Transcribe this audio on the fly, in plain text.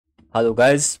Hello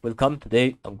guys, welcome.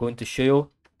 Today I'm going to show you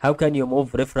how can you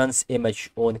move reference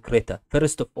image on Krita.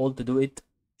 First of all, to do it,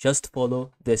 just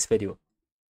follow this video.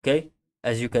 Okay,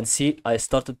 as you can see, I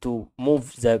started to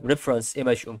move the reference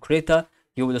image on Krita.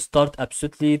 You will start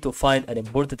absolutely to find an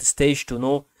important stage to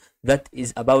know that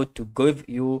is about to give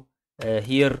you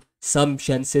here some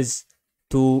chances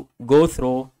to go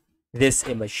through this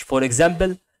image. For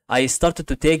example, I started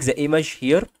to take the image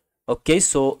here. Okay,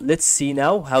 so let's see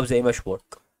now how the image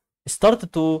works.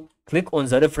 Start to click on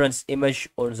the reference image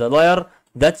on the layer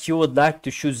that you would like to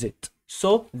choose it.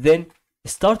 So then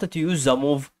start to use the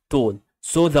move tool.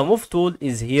 So the move tool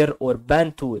is here, or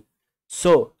pen tool.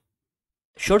 So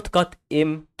shortcut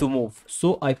M to move.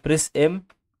 So I press M.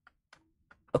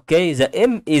 Okay, the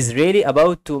M is really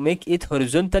about to make it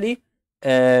horizontally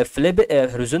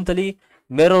horizontally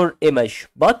mirror image,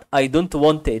 but I don't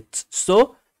want it.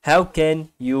 So how can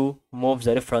you move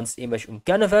the reference image on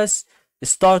canvas?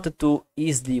 Start to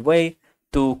easily way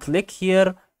to click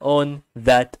here on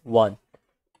that one.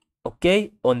 Okay,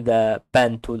 on the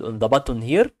pen tool on the button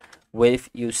here, where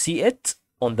if you see it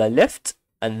on the left,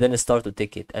 and then start to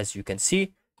take it. As you can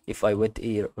see, if I went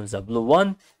here on the blue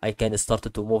one, I can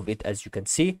start to move it, as you can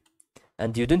see.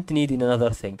 And you don't need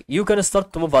another thing. You can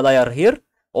start to move a layer here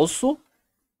also,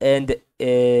 and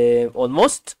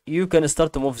almost you can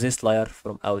start to move this layer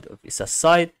from out of its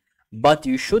side. But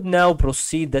you should now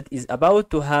proceed that is about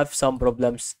to have some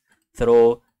problems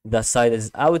through the side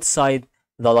is outside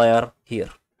the layer here.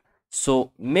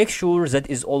 So make sure that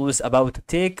is always about to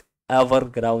take our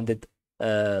grounded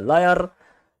layer,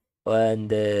 and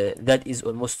that is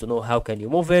almost to know how can you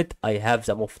move it. I have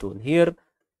the move tool here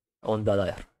on the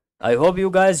layer. I hope you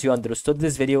guys understood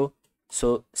this video.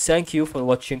 So thank you for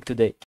watching today.